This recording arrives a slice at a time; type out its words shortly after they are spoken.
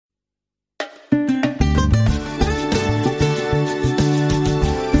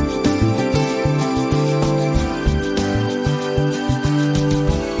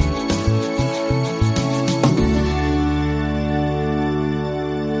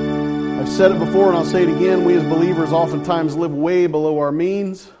I've said it before and I'll say it again. We as believers oftentimes live way below our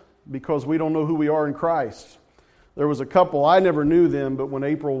means because we don't know who we are in Christ. There was a couple, I never knew them, but when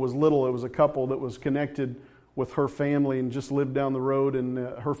April was little, it was a couple that was connected with her family and just lived down the road, and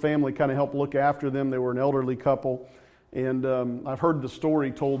her family kind of helped look after them. They were an elderly couple, and I've heard the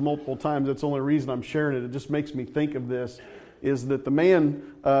story told multiple times. That's the only reason I'm sharing it. It just makes me think of this, is that the man,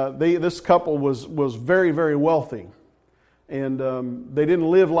 this couple was very, very wealthy. And they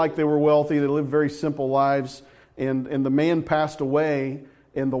didn't live like they were wealthy. They lived very simple lives. And the man passed away.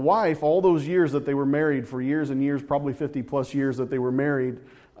 And the wife, all those years that they were married, for years and years, probably 50 plus years that they were married,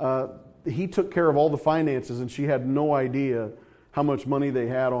 he took care of all the finances, and she had no idea how much money they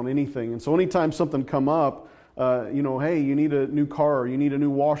had on anything. And so anytime something come up, hey, you need a new car, or you need a new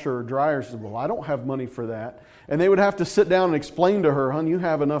washer or dryer, she said, well, I don't have money for that. And they would have to sit down and explain to her, hon, you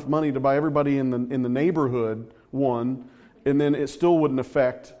have enough money to buy everybody in the neighborhood one, and then it still wouldn't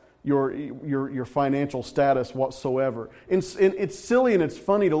affect your financial status whatsoever. And it's silly and it's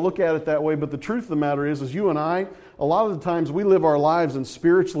funny to look at it that way, but the truth of the matter is you and I, a lot of the times we live our lives and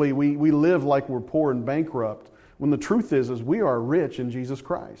spiritually we live like we're poor and bankrupt, when the truth is we are rich in Jesus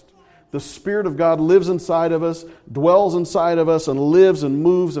Christ. The Spirit of God lives inside of us, dwells inside of us, and lives and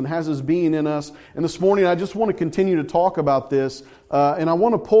moves and has His being in us. And this morning I just want to continue to talk about this, and I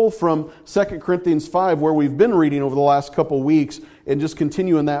want to pull from 2 Corinthians 5, where we've been reading over the last couple of weeks, and just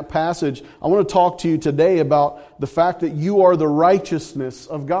continue in that passage. I want to talk to you today about the fact that you are the righteousness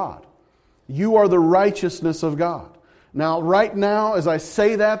of God. You are the righteousness of God. Now, right now, as I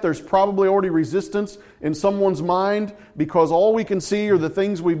say that, there's probably already resistance in someone's mind, because all we can see are the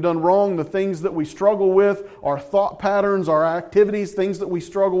things we've done wrong, the things that we struggle with, our thought patterns, our activities, things that we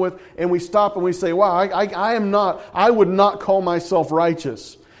struggle with, and we stop and we say, wow, I would not call myself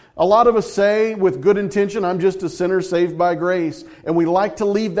righteous. A lot of us say with good intention, I'm just a sinner saved by grace. And we like to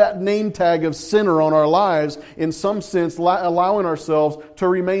leave that name tag of sinner on our lives, in some sense, allowing ourselves to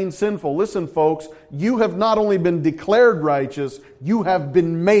remain sinful. Listen, folks, you have not only been declared righteous, you have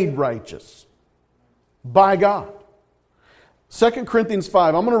been made righteous by God. 2 Corinthians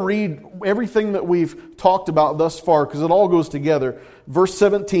 5, I'm going to read everything that we've talked about thus far, because it all goes together. Verse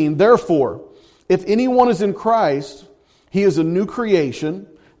 17, therefore, if anyone is in Christ, he is a new creation.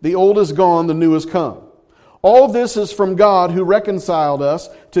 The old is gone, the new has come. All this is from God, who reconciled us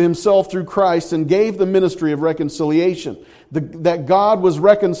to Himself through Christ and gave the ministry of reconciliation. That God was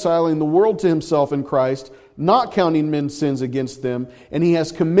reconciling the world to Himself in Christ, not counting men's sins against them, and He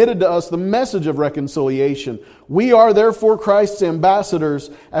has committed to us the message of reconciliation. We are therefore Christ's ambassadors,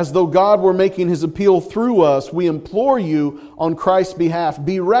 as though God were making His appeal through us. We implore you on Christ's behalf,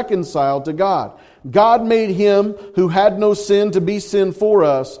 be reconciled to God. God made Him who had no sin to be sin for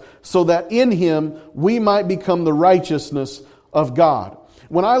us, so that in Him we might become the righteousness of God.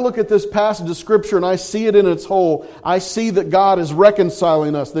 When I look at this passage of Scripture and I see it in its whole, I see that God is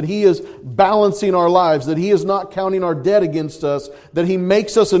reconciling us, that He is balancing our lives, that He is not counting our debt against us, that He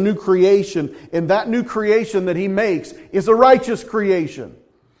makes us a new creation, and that new creation that He makes is a righteous creation.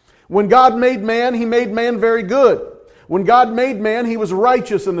 When God made man, He made man very good. When God made man, He was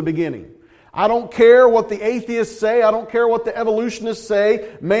righteous in the beginning. I don't care what the atheists say. I don't care what the evolutionists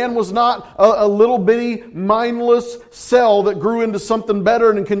say. Man was not a little bitty mindless cell that grew into something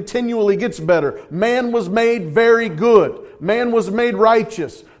better and continually gets better. Man was made very good. Man was made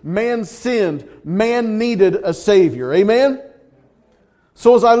righteous. Man sinned. Man needed a Savior. Amen?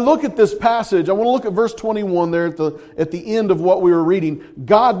 So as I look at this passage, I want to look at verse 21 there at the end of what we were reading.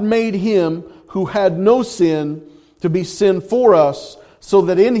 God made Him who had no sin to be sin for us, so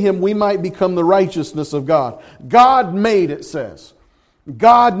that in Him we might become the righteousness of God. God made, it says.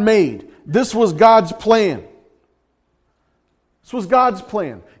 God made. This was God's plan. This was God's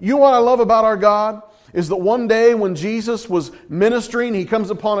plan. You know what I love about our God? Is that one day when Jesus was ministering, He comes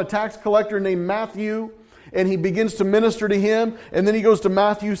upon a tax collector named Matthew, and He begins to minister to him, and then He goes to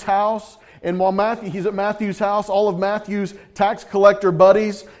Matthew's house. And while he's at Matthew's house, all of Matthew's tax collector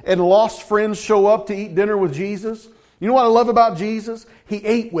buddies and lost friends show up to eat dinner with Jesus. You know what I love about Jesus? He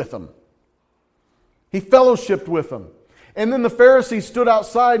ate with them. He fellowshiped with them. And then the Pharisees stood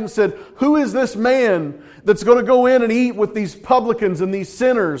outside and said, who is this man that's going to go in and eat with these publicans and these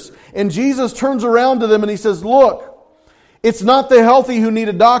sinners? And Jesus turns around to them and He says, look, it's not the healthy who need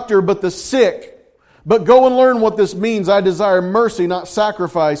a doctor, but the sick. But go and learn what this means. I desire mercy, not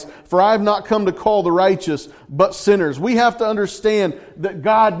sacrifice, for I have not come to call the righteous, but sinners. We have to understand that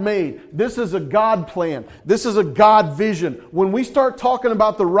God made. This is a God plan. This is a God vision. When we start talking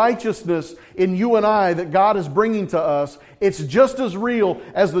about the righteousness in you and I that God is bringing to us, it's just as real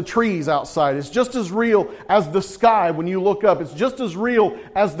as the trees outside. It's just as real as the sky when you look up. It's just as real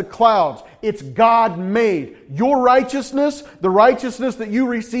as the clouds. It's God made. Your righteousness, the righteousness that you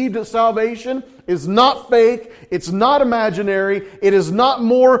received at salvation, is not fake. It's not imaginary. It is not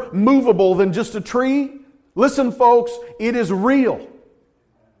more movable than just a tree. Listen, folks, it is real.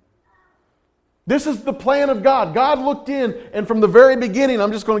 This is the plan of God. God looked in, and from the very beginning,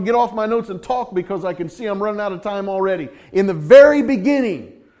 I'm just going to get off my notes and talk because I can see I'm running out of time already. In the very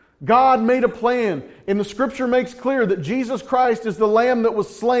beginning, God made a plan, and the Scripture makes clear that Jesus Christ is the Lamb that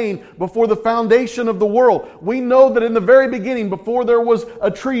was slain before the foundation of the world. We know that in the very beginning, before there was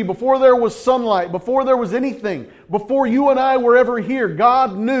a tree, before there was sunlight, before there was anything, before you and I were ever here,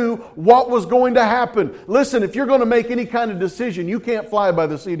 God knew what was going to happen. Listen, if you're going to make any kind of decision, you can't fly by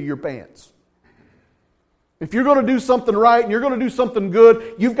the seat of your pants. If you're going to do something right and you're going to do something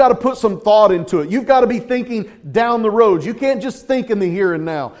good, you've got to put some thought into it. You've got to be thinking down the road. You can't just think in the here and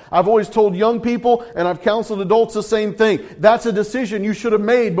now. I've always told young people, and I've counseled adults the same thing. That's a decision you should have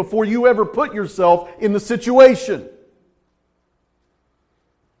made before you ever put yourself in the situation.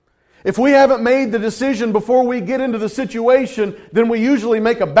 If we haven't made the decision before we get into the situation, then we usually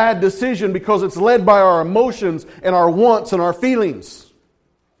make a bad decision because it's led by our emotions and our wants and our feelings.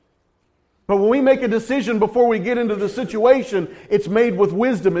 But when we make a decision before we get into the situation, it's made with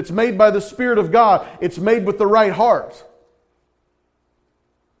wisdom. It's made by the Spirit of God. It's made with the right heart.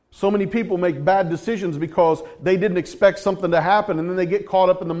 So many people make bad decisions because they didn't expect something to happen, and then they get caught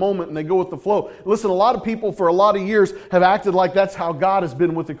up in the moment and they go with the flow. Listen, a lot of people for a lot of years have acted like that's how God has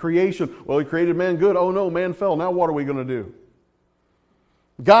been with the creation. Well, He created man good. Oh no, man fell. Now what are we going to do?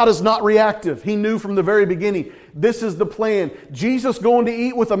 God is not reactive. He knew from the very beginning. This is the plan. Jesus going to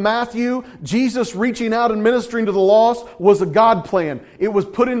eat with a Matthew, Jesus reaching out and ministering to the lost was a God plan. It was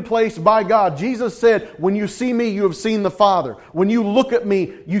put in place by God. Jesus said, when you see me, you have seen the Father. When you look at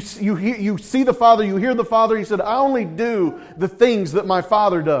me, you see the Father, you hear the Father. He said, I only do the things that my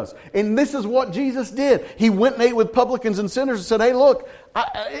Father does. And this is what Jesus did. He went and ate with publicans and sinners and said, hey, look,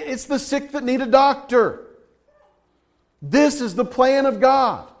 it's the sick that need a doctor. This is the plan of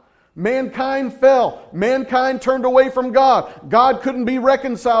God. Mankind fell. Mankind turned away from God. God couldn't be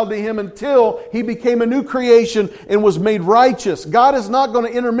reconciled to Him until He became a new creation and was made righteous. God is not going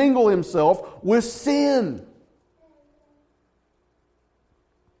to intermingle Himself with sin.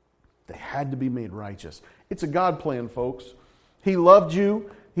 They had to be made righteous. It's a God plan, folks. He loved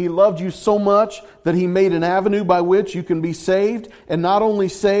you. He loved you so much that He made an avenue by which you can be saved, and not only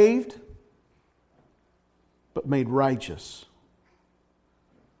saved, but made righteous.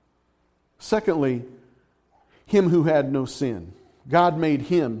 Secondly, Him who had no sin. God made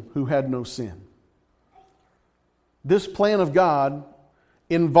Him who had no sin. This plan of God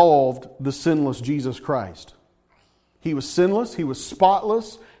involved the sinless Jesus Christ. He was sinless, He was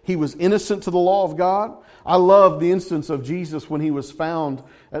spotless, He was innocent to the law of God. I love the instance of Jesus when He was found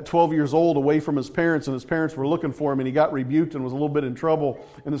at 12 years old away from His parents, and His parents were looking for Him, and He got rebuked and was a little bit in trouble.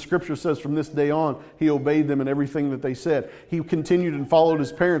 And the Scripture says from this day on, He obeyed them in everything that they said. He continued and followed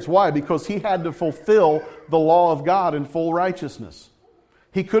His parents. Why? Because He had to fulfill the law of God in full righteousness.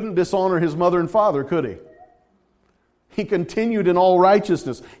 He couldn't dishonor His mother and father, could He? He continued in all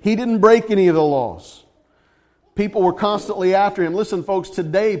righteousness. He didn't break any of the laws. People were constantly after Him. Listen, folks,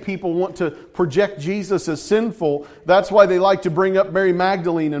 today people want to project Jesus as sinful. That's why they like to bring up Mary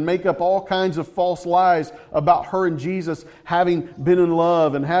Magdalene and make up all kinds of false lies about her and Jesus having been in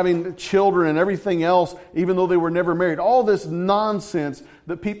love and having children and everything else, even though they were never married. All this nonsense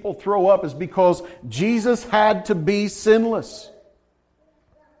that people throw up is because Jesus had to be sinless.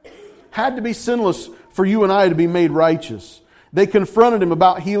 Had to be sinless for you and I to be made righteous. They confronted Him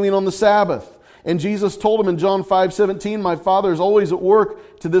about healing on the Sabbath. And Jesus told him in John 5:17, my Father is always at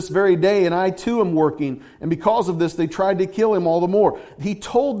work to this very day, and I too am working. And because of this, they tried to kill Him all the more. He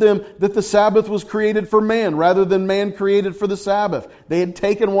told them that the Sabbath was created for man, rather than man created for the Sabbath. They had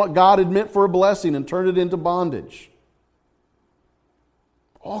taken what God had meant for a blessing and turned it into bondage.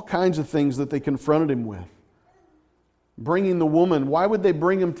 All kinds of things that they confronted Him with. Bringing the woman, why would they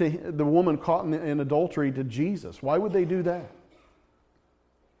bring him to the woman caught in adultery to Jesus? Why would they do that?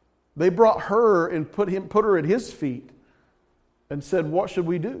 They brought her and put her at His feet and said, what should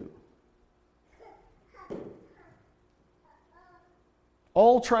we do?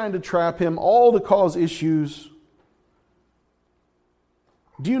 All trying to trap Him, all to cause issues.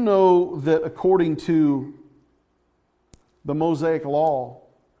 Do you know that according to the Mosaic law,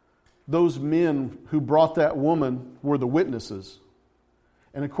 those men who brought that woman were the witnesses?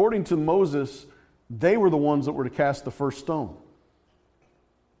 And according to Moses, they were the ones that were to cast the first stone.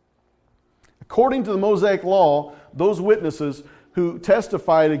 According to the Mosaic law, those witnesses who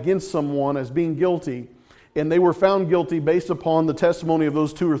testified against someone as being guilty, and they were found guilty based upon the testimony of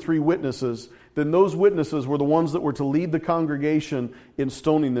those 2 or 3 witnesses, then those witnesses were the ones that were to lead the congregation in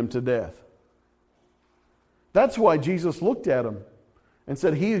stoning them to death. That's why Jesus looked at them and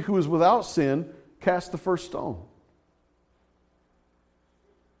said, "He who is without sin, cast the first stone."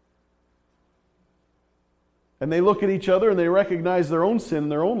 And they look at each other and they recognize their own sin in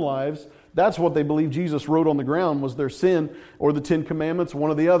their own lives. That's what they believe Jesus wrote on the ground, was their sin or the 10 Commandments,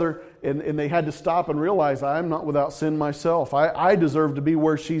 one or the other. And they had to stop and realize, I'm not without sin myself. I deserve to be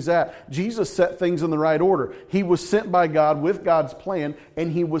where she's at. Jesus set things in the right order. He was sent by God with God's plan,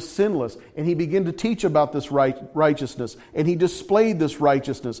 and He was sinless. And He began to teach about this righteousness. And He displayed this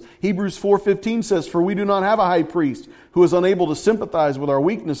righteousness. Hebrews 4:15 says, "For we do not have a high priest who is unable to sympathize with our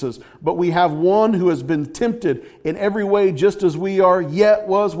weaknesses, but we have one who has been tempted in every way just as we are, yet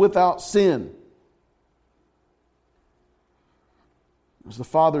was without sin." It was the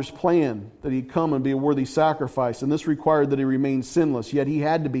Father's plan that He'd come and be a worthy sacrifice, and this required that He remain sinless, yet He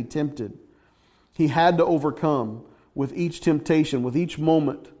had to be tempted. He had to overcome with each temptation, with each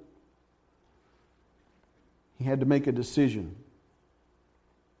moment. He had to make a decision.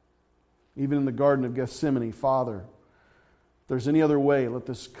 Even in the Garden of Gethsemane, "Father, if there's any other way, let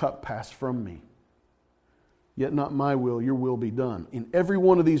this cup pass from me. Yet not my will, your will be done." In every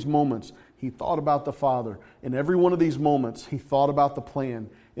one of these moments, He thought about the Father. In every one of these moments, He thought about the plan.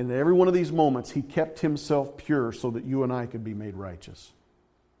 In every one of these moments, He kept Himself pure so that you and I could be made righteous.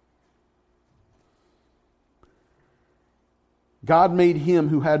 God made Him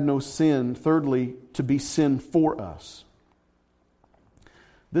who had no sin, thirdly, to be sin for us.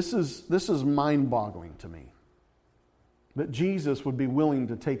 This is mind-boggling to me, that Jesus would be willing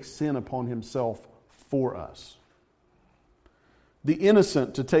to take sin upon Himself for us. The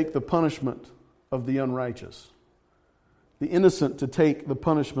innocent to take the punishment of the unrighteous. The innocent to take the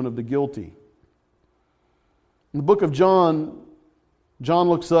punishment of the guilty. In the book of John, John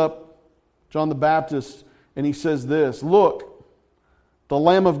looks up, John the Baptist, and he says this, "Look, the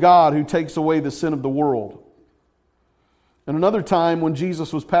Lamb of God who takes away the sin of the world." And another time when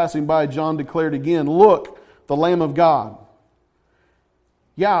Jesus was passing by, John declared again, "Look, the Lamb of God."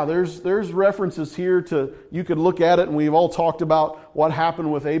 Yeah, there's references here to, you could look at it, and we've all talked about what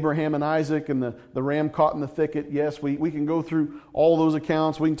happened with Abraham and Isaac and the ram caught in the thicket. Yes, we can go through all those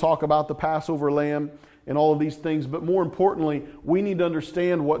accounts. We can talk about the Passover lamb and all of these things. But more importantly, we need to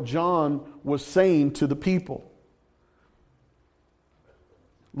understand what John was saying to the people.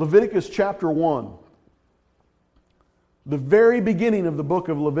 Leviticus chapter 1. The very beginning of the book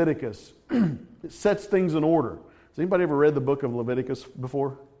of Leviticus, it sets things in order. Has anybody ever read the book of Leviticus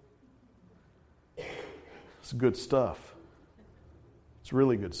before? It's good stuff. It's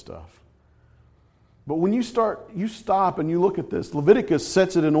really good stuff. But when you stop and you look at this, Leviticus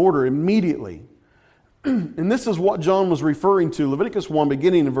sets it in order immediately. And this is what John was referring to. Leviticus 1,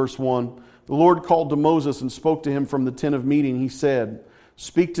 beginning in verse 1, "The Lord called to Moses and spoke to him from the tent of meeting. He said,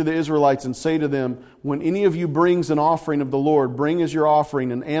 'Speak to the Israelites and say to them, when any of you brings an offering of the Lord, bring as your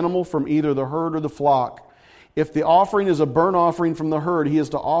offering an animal from either the herd or the flock. If the offering is a burnt offering from the herd, he is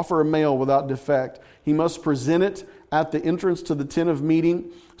to offer a male without defect. He must present it at the entrance to the tent of meeting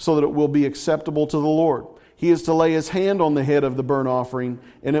so that it will be acceptable to the Lord. He is to lay his hand on the head of the burnt offering,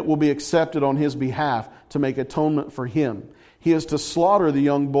 and it will be accepted on his behalf to make atonement for him. He is to slaughter the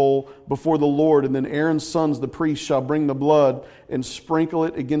young bull before the Lord, and then Aaron's sons, the priests, shall bring the blood and sprinkle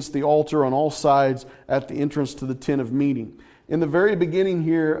it against the altar on all sides at the entrance to the tent of meeting.'" In the very beginning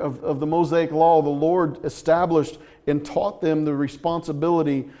here of the Mosaic Law, the Lord established and taught them the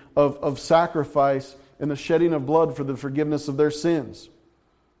responsibility of sacrifice and the shedding of blood for the forgiveness of their sins.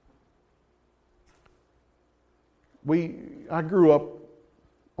 I grew up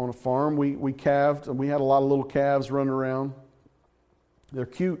on a farm. We calved, and we had a lot of little calves running around. They're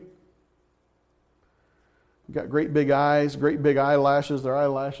cute. Got great big eyes, great big eyelashes. Their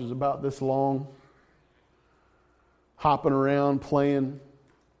eyelashes about this long. Hopping around, playing.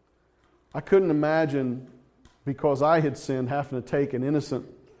 I couldn't imagine, because I had sinned, having to take an innocent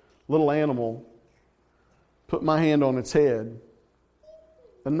little animal, put my hand on its head,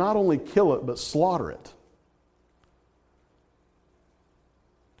 and not only kill it, but slaughter it.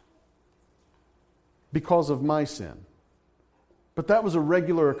 Because of my sin. But that was a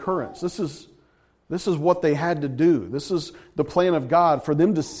regular occurrence. This This is what they had to do. This is the plan of God for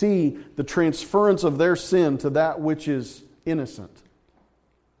them to see the transference of their sin to that which is innocent.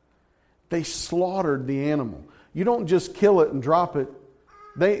 They slaughtered the animal. You don't just kill it and drop it.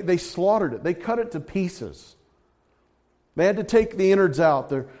 They slaughtered it. They cut it to pieces. They had to take the innards out,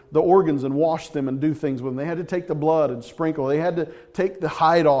 the organs, and wash them and do things with them. They had to take the blood and sprinkle. They had to take the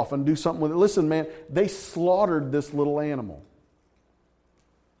hide off and do something with it. Listen, man, they slaughtered this little animal.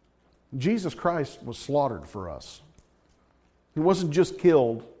 Jesus Christ was slaughtered for us. He wasn't just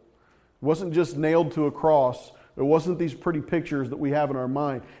killed. He wasn't just nailed to a cross. It wasn't these pretty pictures that we have in our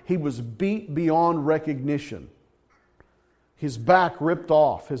mind. He was beat beyond recognition. His back ripped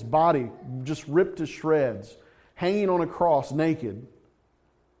off. His body just ripped to shreds. Hanging on a cross naked.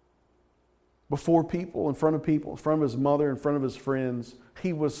 Before people, in front of people, in front of his mother, in front of his friends.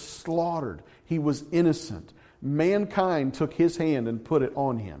 He was slaughtered. He was innocent. Mankind took his hand and put it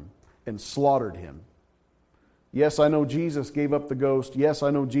on him and slaughtered him. Yes, I know Jesus gave up the ghost. Yes,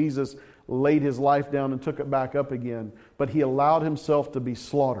 I know Jesus laid his life down and took it back up again. But he allowed himself to be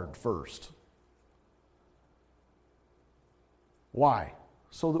slaughtered first. Why?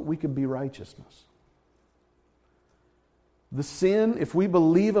 So that we could be righteousness. The sin, if we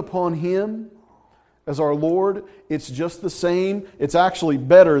believe upon him as our Lord, it's just the same. It's actually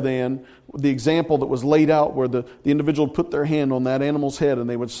better than the example that was laid out where the individual would put their hand on that animal's head and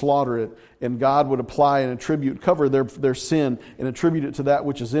they would slaughter it, and God would apply and attribute, cover their sin and attribute it to that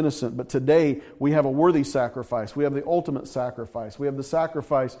which is innocent. But today we have a worthy sacrifice. We have the ultimate sacrifice. We have the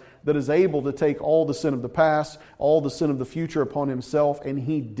sacrifice that is able to take all the sin of the past, all the sin of the future upon himself, and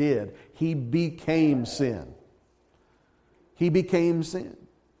he did. He became sin. He became sin.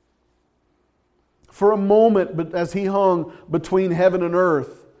 For a moment, but as he hung between heaven and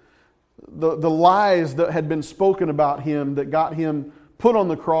earth, the lies that had been spoken about him that got him put on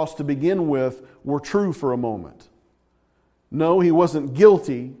the cross to begin with were true for a moment. No, he wasn't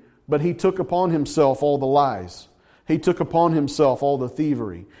guilty, but he took upon himself all the lies. He took upon himself all the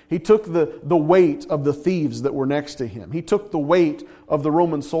thievery. He took the weight of the thieves that were next to him. He took the weight of the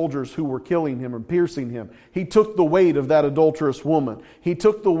Roman soldiers who were killing him and piercing him. He took the weight of that adulterous woman. He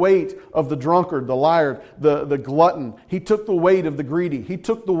took the weight of the drunkard, the liar, the glutton. He took the weight of the greedy. He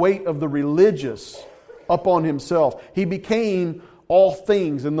took the weight of the religious upon himself. He became all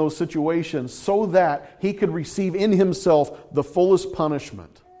things in those situations so that he could receive in himself the fullest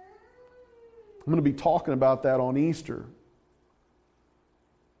punishment. I'm going to be talking about that on Easter.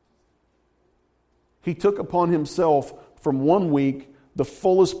 He took upon himself from 1 week the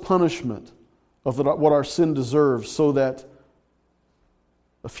fullest punishment of what our sin deserves, so that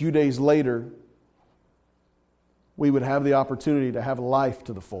a few days later we would have the opportunity to have life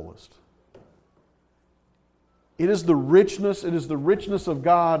to the fullest. It is the richness of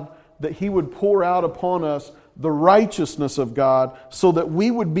God that he would pour out upon us the righteousness of God so that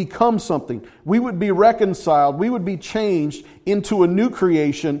we would become something. We would be reconciled. We would be changed into a new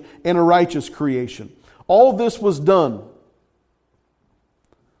creation and a righteous creation. All this was done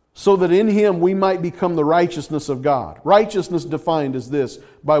so that in him we might become the righteousness of God. Righteousness defined as this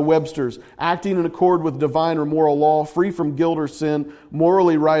by Webster's: acting in accord with divine or moral law, free from guilt or sin,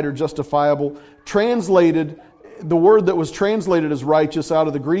 morally right or justifiable. Translated, the word that was translated as righteous out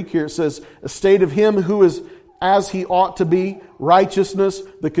of the Greek here, it says a state of him who is as he ought to be, righteousness,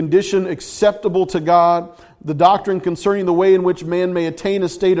 the condition acceptable to God, the doctrine concerning the way in which man may attain a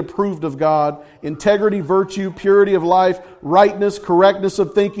state approved of God, integrity, virtue, purity of life, rightness, correctness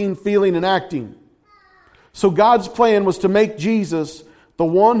of thinking, feeling, and acting. So God's plan was to make Jesus, the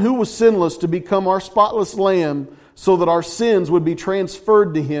one who was sinless, to become our spotless lamb, so that our sins would be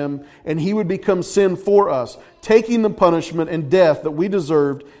transferred to him and he would become sin for us, taking the punishment and death that we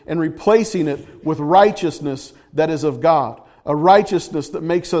deserved and replacing it with righteousness that is of God, a righteousness that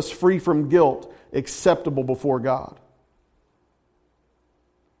makes us free from guilt, acceptable before God.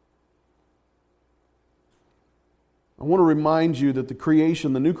 I want to remind you that the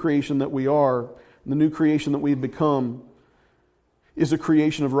creation, the new creation that we are, the new creation that we've become, is a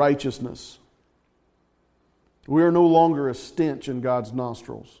creation of righteousness. We are no longer a stench in God's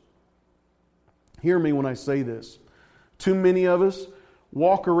nostrils. Hear me when I say this. Too many of us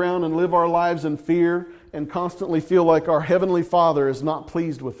walk around and live our lives in fear and constantly feel like our Heavenly Father is not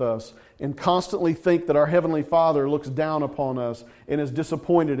pleased with us, and constantly think that our Heavenly Father looks down upon us and is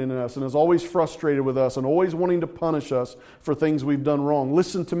disappointed in us and is always frustrated with us and always wanting to punish us for things we've done wrong.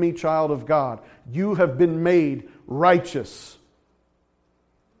 Listen to me, child of God. You have been made righteous.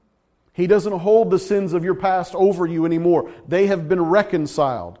 He doesn't hold the sins of your past over you anymore. They have been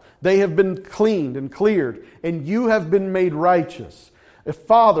reconciled. They have been cleaned and cleared. And you have been made righteous.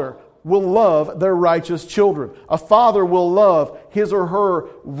 Father, will love their righteous children. A father will love his or her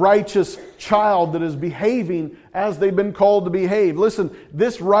righteous child that is behaving as they've been called to behave. Listen,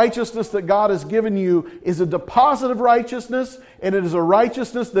 this righteousness that God has given you is a deposit of righteousness, and it is a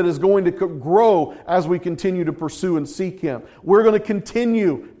righteousness that is going to grow as we continue to pursue and seek Him. We're going to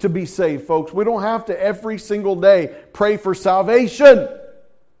continue to be saved, folks. We don't have to every single day pray for salvation.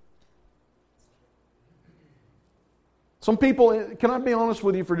 Some people, can I be honest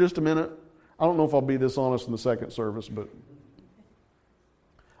with you for just a minute? I don't know if I'll be this honest in the second service, but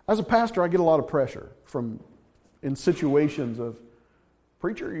as a pastor, I get a lot of pressure in situations of,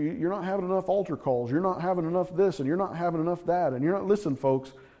 preacher, you're not having enough altar calls, you're not having enough this, and you're not having enough that, and you're not, listen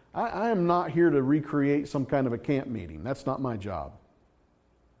folks, I am not here to recreate some kind of a camp meeting. That's not my job.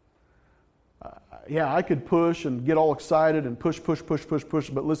 Yeah, I could push and get all excited and push,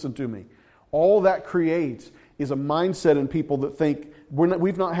 but listen to me. All that creates is a mindset in people that think,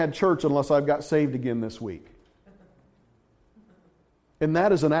 we've not had church unless I've got saved again this week. And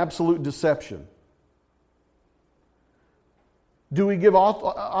that is an absolute deception. Do we give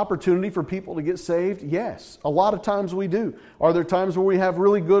opportunity for people to get saved? Yes. A lot of times we do. Are there times where we have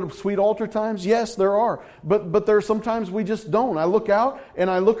really good, sweet altar times? Yes, there are. But there are some times we just don't. I look out and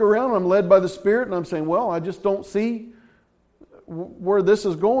I look around, I'm led by the Spirit, and I'm saying, well, I just don't see where this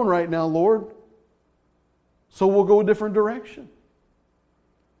is going right now, Lord. So we'll go a different direction.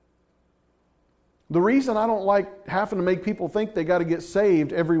 The reason I don't like having to make people think they got to get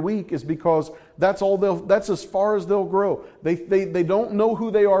saved every week is because that's as far as they'll grow. They don't know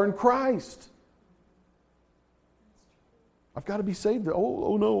who they are in Christ. I've got to be saved.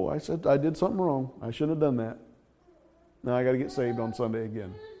 Oh no, I said I did something wrong. I shouldn't have done that. Now I got to get saved on Sunday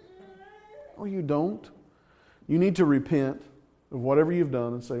again. Oh, you don't. You need to repent of whatever you've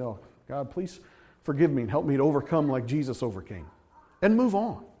done and say, oh, God, please forgive me and help me to overcome like Jesus overcame. And move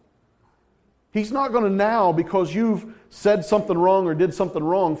on. He's not going to now, because you've said something wrong or did something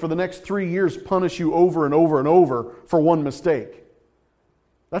wrong, for the next 3 years punish you over and over and over for one mistake.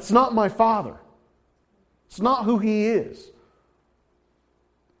 That's not my Father. It's not who He is.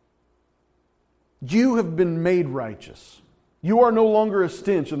 You have been made righteous. You are no longer a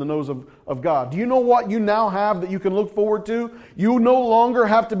stench in the nose of God. Do you know what you now have that you can look forward to? You no longer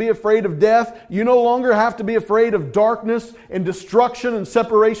have to be afraid of death. You no longer have to be afraid of darkness and destruction and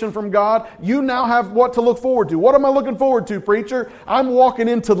separation from God. You now have what to look forward to. What am I looking forward to, preacher? I'm walking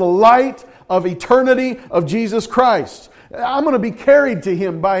into the light of eternity of Jesus Christ. I'm going to be carried to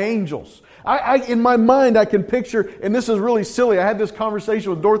Him by angels. In my mind, I can picture, and this is really silly. I had this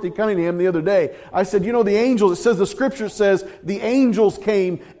conversation with Dorothy Cunningham the other day. I said, you know, the angels, it says, the Scripture says, the angels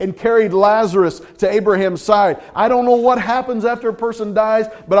came and carried Lazarus to Abraham's side. I don't know what happens after a person dies,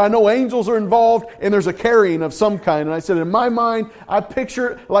 but I know angels are involved and there's a carrying of some kind. And I said, in my mind, I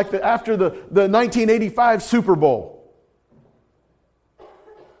picture it like after the 1985 Super Bowl.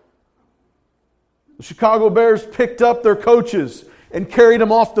 The Chicago Bears picked up their coaches and carried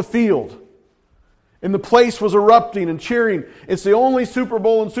them off the field. And the place was erupting and cheering. It's the only Super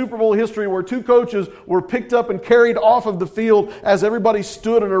Bowl in Super Bowl history where two coaches were picked up and carried off of the field as everybody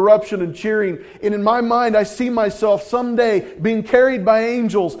stood in eruption and cheering. And in my mind, I see myself someday being carried by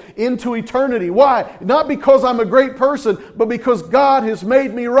angels into eternity. Why? Not because I'm a great person, but because God has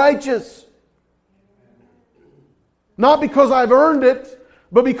made me righteous. Not because I've earned it,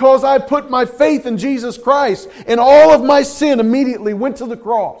 but because I put my faith in Jesus Christ. And all of my sin immediately went to the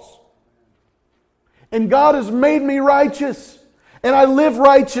cross. And God has made me righteous. And I live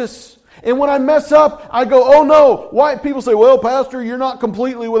righteous. And when I mess up, I go, oh no. Why? People say, well, Pastor, you're not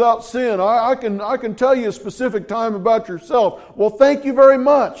completely without sin. I can tell you a specific time about yourself. Well, thank you very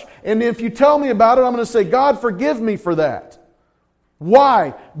much. And if you tell me about it, I'm going to say, God, forgive me for that.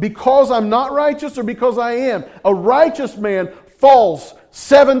 Why? Because I'm not righteous or because I am? A righteous man falls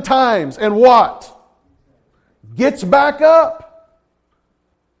 7 times and what? Gets back up.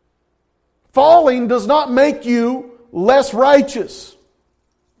 Falling does not make you less righteous.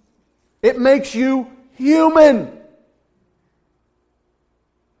 It makes you human.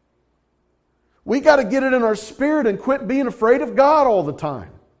 We got to get it in our spirit and quit being afraid of God all the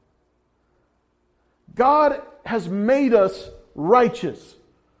time. God has made us righteous.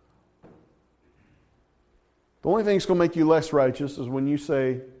 The only thing that's going to make you less righteous is when you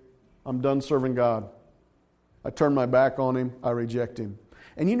say, I'm done serving God. I turn my back on Him. I reject Him.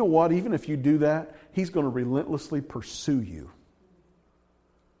 And you know what? Even if you do that, He's going to relentlessly pursue you.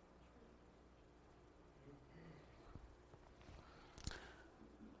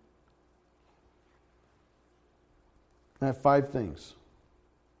 I have 5 things,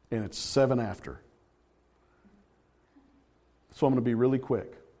 and it's 7 after. So I'm going to be really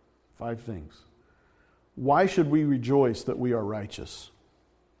quick. 5 things. Why should we rejoice that we are righteous?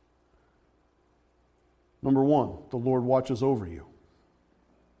 Number 1, the Lord watches over you.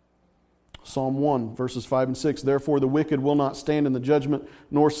 Psalm 1, verses 5 and 6. Therefore the wicked will not stand in the judgment,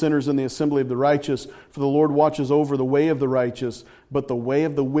 nor sinners in the assembly of the righteous. For the Lord watches over the way of the righteous, but the way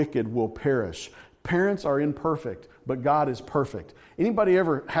of the wicked will perish. Parents are imperfect, but God is perfect. Anybody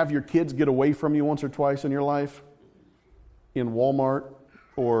ever have your kids get away from you once or twice in your life? In Walmart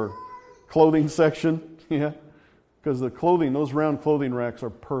or clothing section? Yeah. Because those round clothing racks are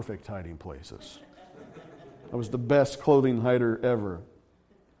perfect hiding places. That was the best clothing hider ever.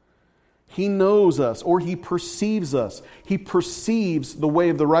 He knows us, or He perceives us. He perceives the way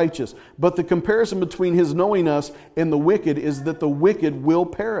of the righteous. But the comparison between His knowing us and the wicked is that the wicked will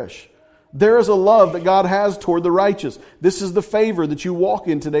perish. There is a love that God has toward the righteous. This is the favor that you walk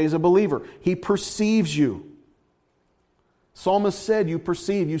in today as a believer. He perceives you. Psalmist said, you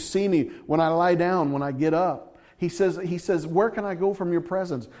perceive, you see me when I lie down, when I get up. He says, where can I go from your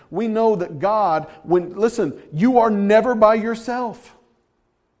presence? We know that God, listen, you are never by yourself.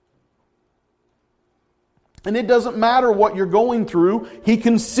 And it doesn't matter what you're going through, He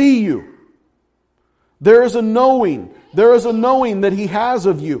can see you. There is a knowing. There is a knowing that He has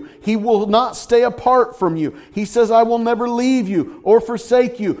of you. He will not stay apart from you. He says, I will never leave you or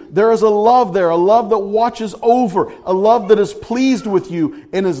forsake you. There is a love there, a love that watches over, a love that is pleased with you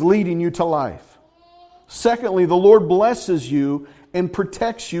and is leading you to life. Secondly, the Lord blesses you and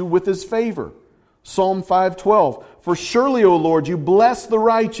protects you with His favor. Psalm 5:12. For surely, O Lord, you bless the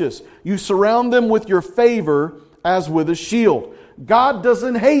righteous. You surround them with your favor as with a shield. God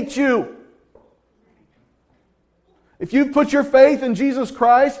doesn't hate you. If you've put your faith in Jesus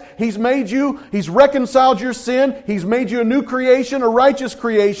Christ, He's made you, He's reconciled your sin, He's made you a new creation, a righteous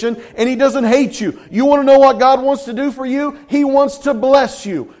creation, and He doesn't hate you. You want to know what God wants to do for you? He wants to bless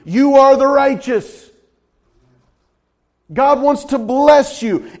you. You are the righteous. God wants to bless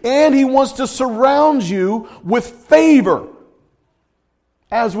you, and He wants to surround you with favor,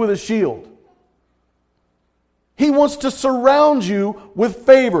 as with a shield. He wants to surround you with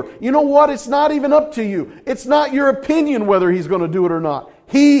favor. You know what? It's not even up to you. It's not your opinion whether He's going to do it or not.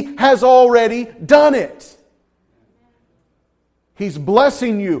 He has already done it. He's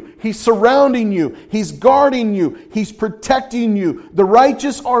blessing you. He's surrounding you. He's guarding you. He's protecting you. The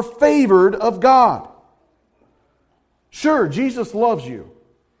righteous are favored of God. Sure, Jesus loves you,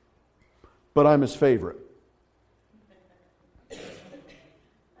 but I'm His favorite.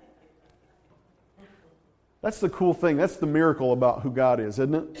 That's the cool thing. That's the miracle about who God is,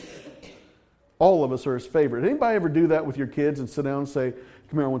 isn't it? All of us are His favorite. Anybody ever do that with your kids and sit down and say,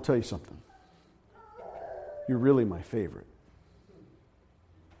 come here, I want to tell you something. You're really my favorite.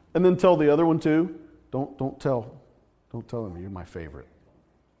 And then tell the other one too. Don't tell them you're my favorite.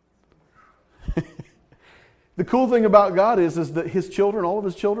 The cool thing about God is that His children, all of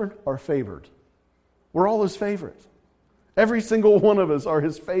His children, are favored. We're all His favorites. Every single one of us are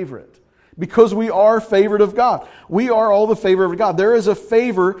His favorite. Because we are favored of God. We are all the favor of God. There is a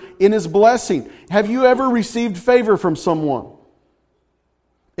favor in His blessing. Have you ever received favor from someone?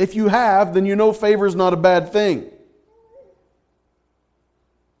 If you have, then you know favor is not a bad thing.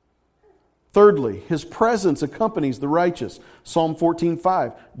 Thirdly, His presence accompanies the righteous. Psalm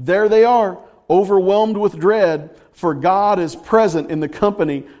 14:5. There they are, overwhelmed with dread, for God is present in the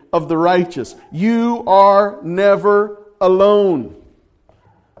company of the righteous. You are never alone.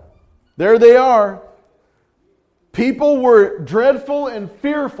 There they are. People were dreadful and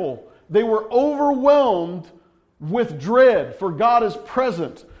fearful. They were overwhelmed with dread, for God is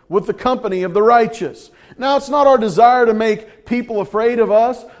present with the company of the righteous. Now, it's not our desire to make people afraid of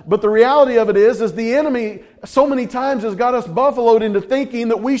us, but the reality of it is the enemy so many times has got us buffaloed into thinking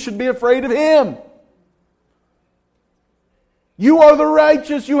that we should be afraid of him. You are the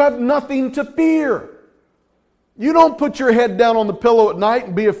righteous. You have nothing to fear. You don't put your head down on the pillow at night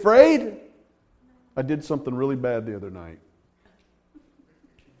and be afraid. I did something really bad the other night.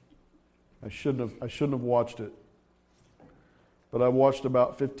 I shouldn't have watched it. But I watched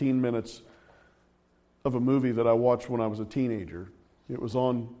about 15 minutes of a movie that I watched when I was a teenager. It was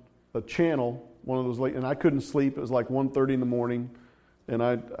on a channel, one of those late, and I couldn't sleep. It was like 1:30 in the morning, and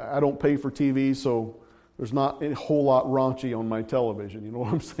I don't pay for TV, so there's not a whole lot raunchy on my television. You know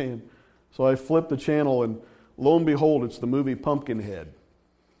what I'm saying? So I flipped the channel, and lo and behold, it's the movie Pumpkinhead.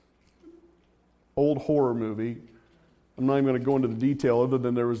 Old horror movie. I'm not even going to go into the detail other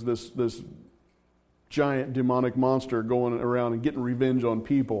than there was this giant demonic monster going around and getting revenge on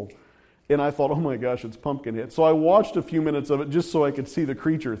people. And I thought, oh my gosh, it's Pumpkinhead. So I watched a few minutes of it just so I could see the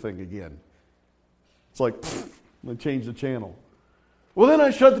creature thing again. It's like, I changed the channel. Well, then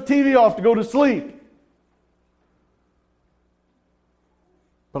I shut the TV off to go to sleep.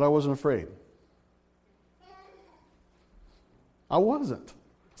 But I wasn't afraid. I wasn't.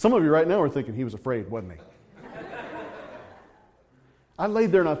 Some of you right now are thinking he was afraid, wasn't he? I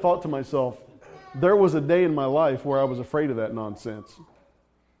laid there and I thought to myself, there was a day in my life where I was afraid of that nonsense.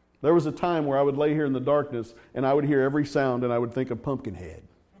 There was a time where I would lay here in the darkness and I would hear every sound and I would think of Pumpkinhead.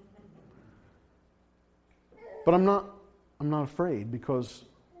 But I'm not afraid, because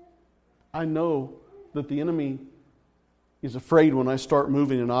I know that the enemy is afraid when I start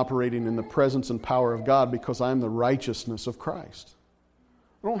moving and operating in the presence and power of God, because I'm the righteousness of Christ.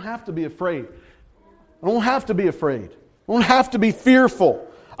 I don't have to be afraid. I don't have to be afraid. I don't have to be fearful.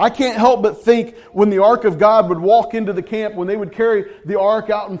 I can't help but think when the ark of God would walk into the camp, when they would carry the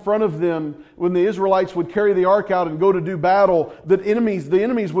ark out in front of them, when the Israelites would carry the ark out and go to do battle, the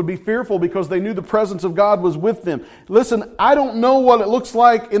enemies would be fearful because they knew the presence of God was with them. Listen, I don't know what it looks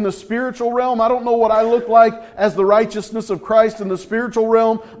like in the spiritual realm. I don't know what I look like as the righteousness of Christ in the spiritual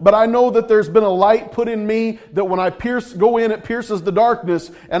realm, but I know that there's been a light put in me that when I go in, it pierces the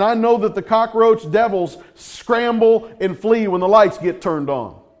darkness, and I know that the cockroach devils scramble and flee when the lights get turned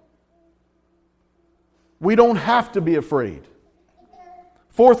on. We don't have to be afraid.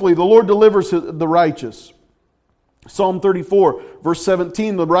 Fourthly, the Lord delivers the righteous. Psalm 34, verse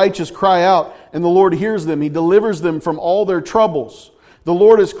 17, the righteous cry out, and the Lord hears them. He delivers them from all their troubles. The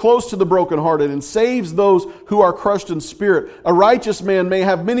Lord is close to the brokenhearted and saves those who are crushed in spirit. A righteous man may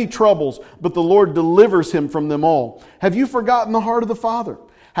have many troubles, but the Lord delivers him from them all. Have you forgotten the heart of the Father?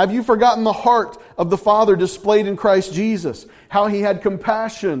 Have you forgotten the heart of the Father displayed in Christ Jesus? How He had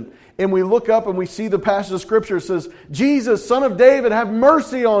compassion. And we look up and we see the passage of Scripture that says, Jesus, Son of David, have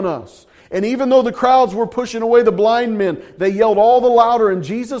mercy on us. And even though the crowds were pushing away the blind men, they yelled all the louder, and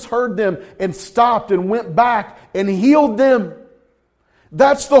Jesus heard them and stopped and went back and healed them.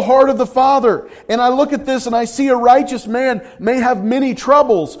 That's the heart of the Father. And I look at this and I see a righteous man may have many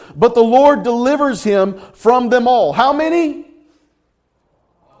troubles, but the Lord delivers him from them all. How many?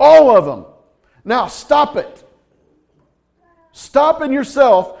 All of them. Now stop it. Stop in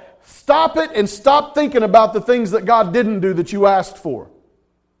yourself. Stop it and stop thinking about the things that God didn't do that you asked for.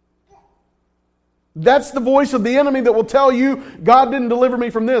 That's the voice of the enemy that will tell you, God didn't deliver me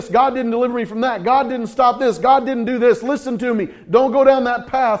from this. God didn't deliver me from that. God didn't stop this. God didn't do this. Listen to me. Don't go down that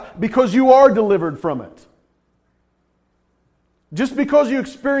path, because you are delivered from it. Just because you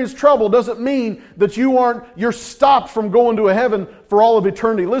experience trouble doesn't mean that you're stopped from going to a heaven for all of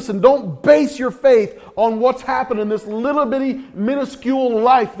eternity. Listen, don't base your faith on what's happened in this little bitty, minuscule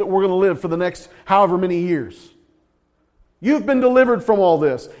life that we're going to live for the next however many years. You've been delivered from all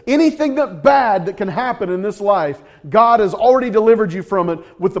this. Anything bad that can happen in this life, God has already delivered you from it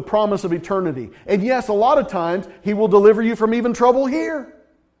with the promise of eternity. And yes, a lot of times He will deliver you from even trouble here.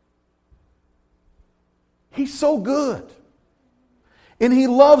 He's so good. And He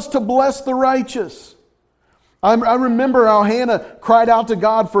loves to bless the righteous. I remember how Hannah cried out to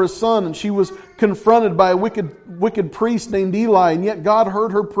God for a son, and she was confronted by a wicked priest named Eli, and yet God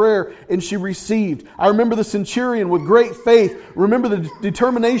heard her prayer and she received. I remember the centurion with great faith. Remember the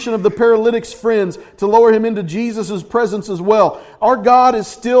determination of the paralytic's friends to lower him into Jesus' presence as well. Our God is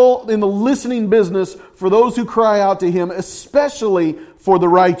still in the listening business for those who cry out to Him, especially for the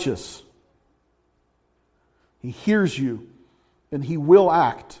righteous. He hears you, and He will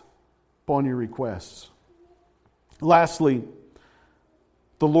act upon your requests. Lastly,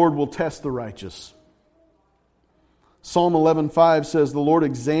 the Lord will test the righteous. Psalm 11:5 says, the Lord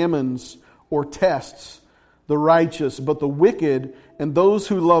examines or tests the righteous, but the wicked and those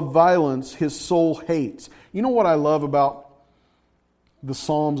who love violence, His soul hates. You know what I love about the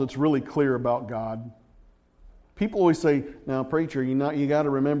Psalms? It's really clear about God. People always say, now preacher, you got to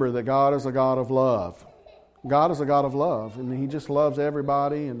remember that God is a God of love. God is a God of love, and He just loves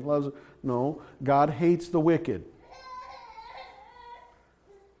everybody and loves. No, God hates the wicked.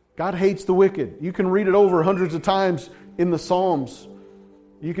 God hates the wicked. You can read it over hundreds of times in the Psalms.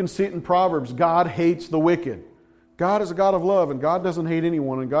 You can see it in Proverbs. God hates the wicked. God is a God of love, and God doesn't hate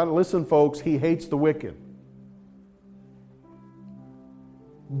anyone. And God, listen folks, He hates the wicked.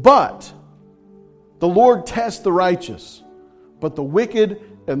 But the Lord tests the righteous, but the wicked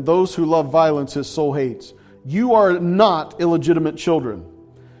and those who love violence His soul hates. You are not illegitimate children.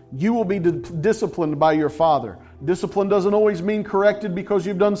 You will be disciplined by your Father. Discipline doesn't always mean corrected because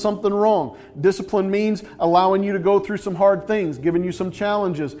you've done something wrong. Discipline means allowing you to go through some hard things, giving you some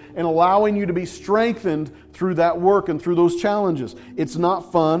challenges, and allowing you to be strengthened through that work and through those challenges. It's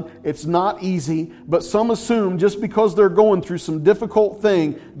not fun. It's not easy. But some assume just because they're going through some difficult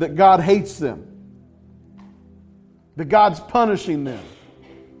thing that God hates them. that God's punishing them.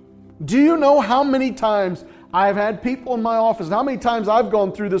 Do you know how many times I've had people in my office, how many times I've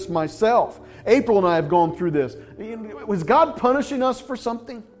gone through this myself? April and I have gone through this. Was God punishing us for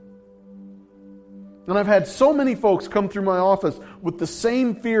something? And I've had so many folks come through my office with the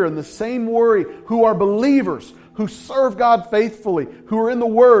same fear and the same worry, who are believers, who serve God faithfully, who are in the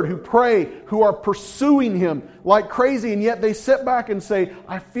Word, who pray, who are pursuing Him like crazy, and yet they sit back and say,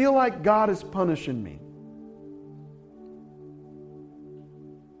 I feel like God is punishing me.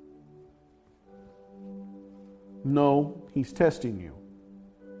 No, He's testing you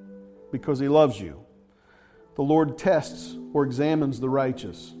because He loves you. The Lord tests or examines the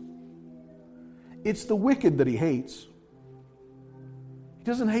righteous. It's the wicked that He hates. He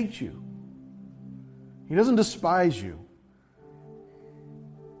doesn't hate you. He doesn't despise you.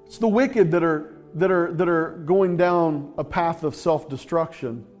 It's the wicked that are going down a path of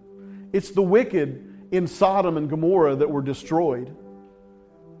self-destruction. It's the wicked in Sodom and Gomorrah that were destroyed.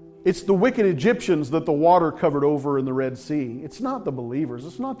 It's the wicked Egyptians that the water covered over in the Red Sea. It's not the believers.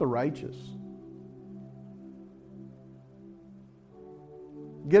 It's not the righteous.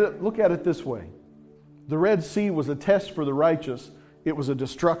 Look at it this way. The Red Sea was a test for the righteous. It was a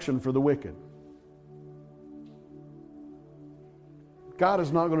destruction for the wicked. God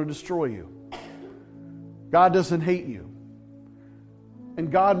is not going to destroy you. God doesn't hate you.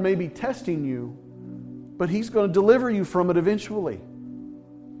 And God may be testing you, but He's going to deliver you from it eventually.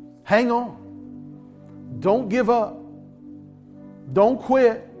 Hang on. Don't give up. Don't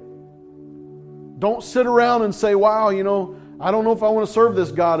quit. Don't sit around and say, wow, I don't know if I want to serve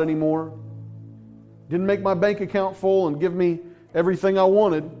this God anymore. Didn't make my bank account full and give me everything I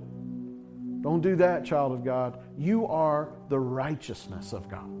wanted. Don't do that, child of God. You are the righteousness of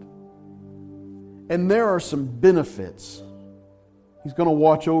God. And there are some benefits. He's going to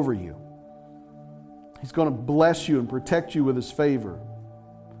watch over you. He's going to bless you and protect you with His favor.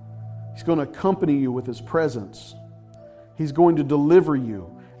 He's going to accompany you with His presence. He's going to deliver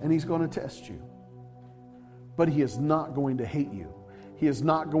you, and He's going to test you. But He is not going to hate you. He is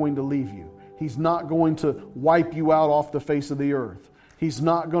not going to leave you. He's not going to wipe you out off the face of the earth. He's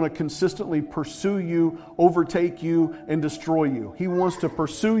not going to consistently pursue you, overtake you, and destroy you. He wants to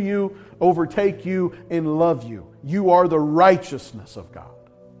pursue you, overtake you, and love you. You are the righteousness of God.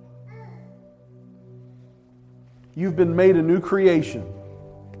 You've been made a new creation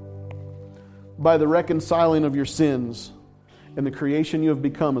by the reconciling of your sins, and the creation you have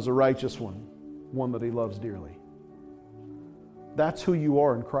become is a righteous one that He loves dearly. That's who you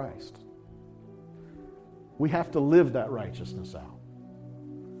are in Christ. We have to live that righteousness out.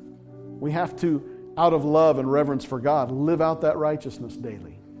 We have to, out of love and reverence for God, live out that righteousness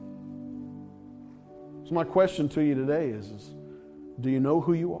daily. So my question to you today is do you know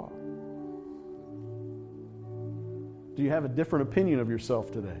who you are? Do you have a different opinion of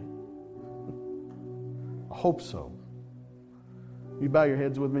yourself today? I hope so. You bow your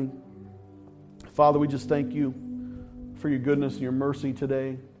heads with me. Father, we just thank You for Your goodness and Your mercy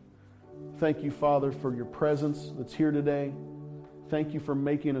today. Thank You, Father, for Your presence that's here today. Thank You for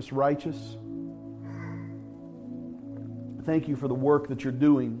making us righteous. Thank You for the work that You're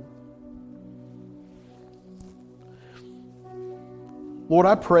doing. Lord,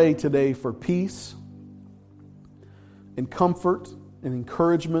 I pray today for peace and comfort and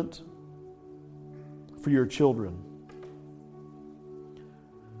encouragement for Your children.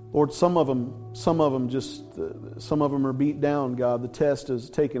 Lord, some of them are beat down, God. The test has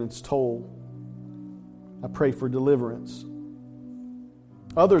taken its toll. I pray for deliverance.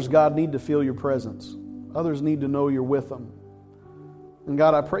 Others, God, need to feel Your presence. Others need to know You're with them. And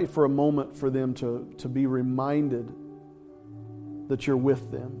God, I pray for a moment for them to be reminded that You're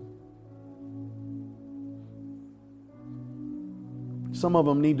with them. Some of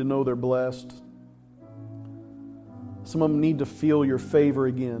them need to know they're blessed. Some of them need to feel Your favor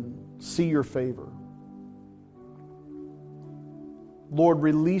again, see Your favor. Lord,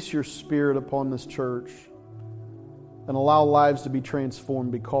 release Your Spirit upon this church and allow lives to be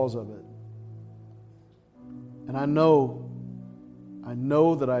transformed because of it. And I know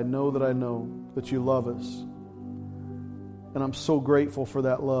that You love us. And I'm so grateful for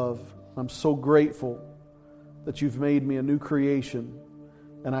that love. I'm so grateful that You've made me a new creation,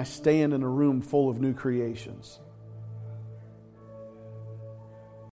 and I stand in a room full of new creations.